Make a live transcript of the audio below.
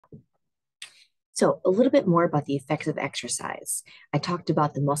So, a little bit more about the effects of exercise. I talked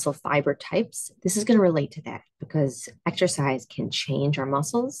about the muscle fiber types. This is going to relate to that because exercise can change our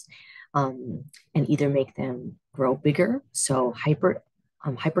muscles and either make them grow bigger, so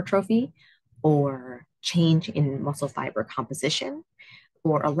hypertrophy, or change in muscle fiber composition,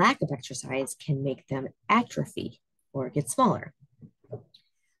 or a lack of exercise can make them atrophy or get smaller.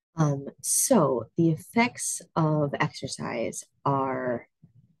 So, the effects of exercise are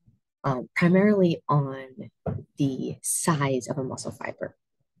primarily on the size of a muscle fiber.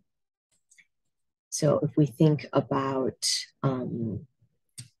 So if we think about a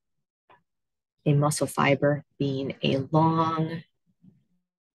muscle fiber being a long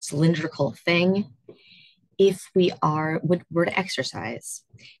cylindrical thing, if were to exercise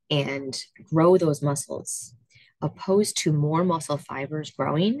and grow those muscles, opposed to more muscle fibers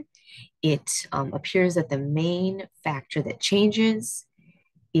growing, it appears that the main factor that changes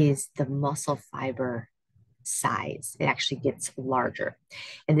is the muscle fiber size. It actually gets larger.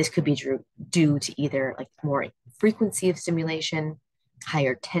 And this could be due to either like more frequency of stimulation,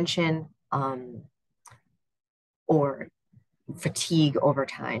 higher tension, or fatigue over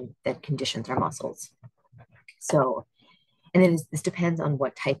time that conditions our muscles. So, and then this depends on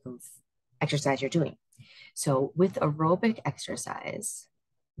what type of exercise you're doing. So, with aerobic exercise,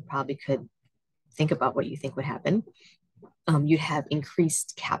 you probably could think about what you think would happen. You'd have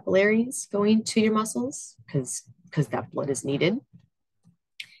increased capillaries going to your muscles because that blood is needed,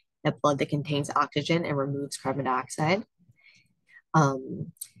 that blood that contains oxygen and removes carbon dioxide.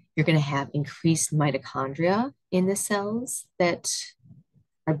 Um, you're going to have increased mitochondria in the cells that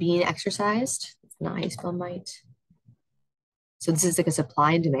are being exercised. It's not how you spell mite. So this is like a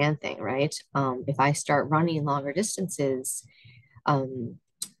supply and demand thing, right? If I start running longer distances um,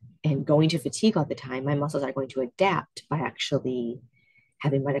 and going to fatigue all the time, my muscles are going to adapt by actually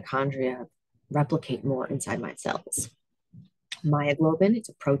having mitochondria replicate more inside my cells. Myoglobin, it's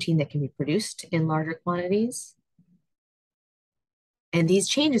a protein that can be produced in larger quantities. And these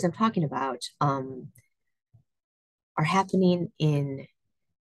changes I'm talking about are happening in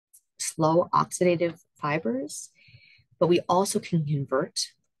slow oxidative fibers, but we also can convert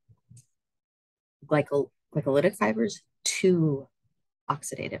glycolytic fibers to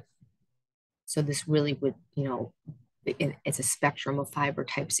oxidative. So this really would, it's a spectrum of fiber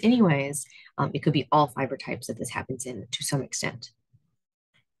types anyways. It could be all fiber types that this happens in to some extent.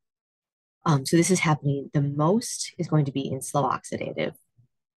 So this is happening, the most is going to be in slow oxidative,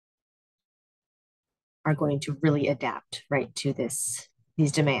 are going to really adapt right to these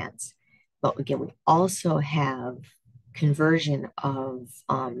demands. But again, we also have conversion of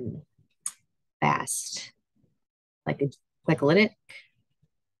fast, like a glycolytic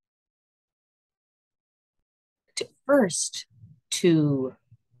to first to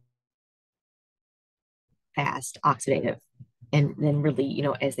fast oxidative. And then really,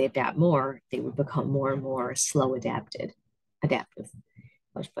 as they adapt more, they would become more and more slow adaptive,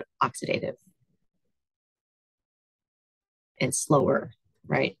 but oxidative and slower,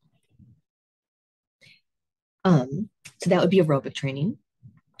 right? So that would be aerobic training.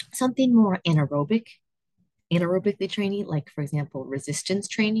 Something more anaerobically training, like for example, resistance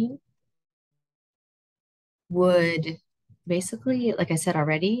training, would basically, like I said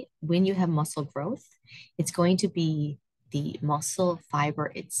already, when you have muscle growth, it's going to be the muscle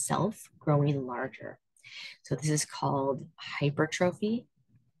fiber itself growing larger. So this is called hypertrophy,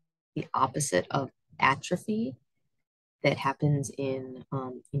 the opposite of atrophy that happens in,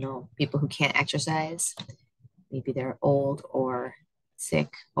 people who can't exercise. Maybe they're old or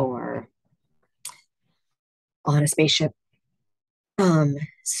sick or on a spaceship.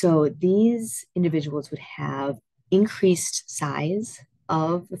 So these individuals would have increased size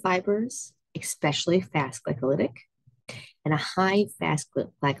of the fibers, especially fast glycolytic, and a high fast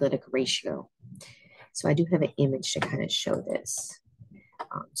glycolytic ratio. So I do have an image to kind of show this.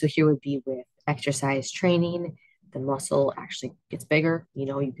 So here would be with exercise training, the muscle actually gets bigger,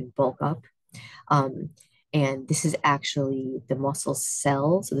 you can bulk up. Um, and this is actually the muscle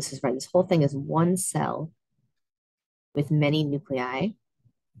cell. So this is right, this whole thing is one cell with many nuclei.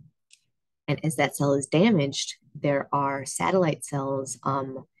 And as that cell is damaged, there are satellite cells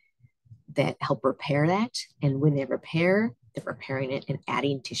that help repair that. And when they repair, they're repairing it and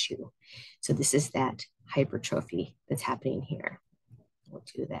adding tissue. So this is that hypertrophy that's happening here. We'll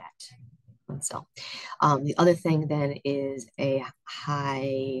do that. So the other thing then is a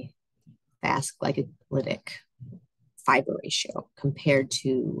high fast glycolytic fiber ratio compared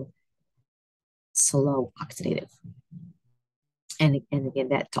to slow oxidative. And again,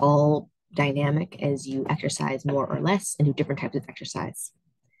 that's all dynamic as you exercise more or less and do different types of exercise.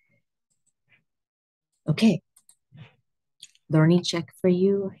 Okay, learning check for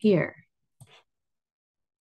you here.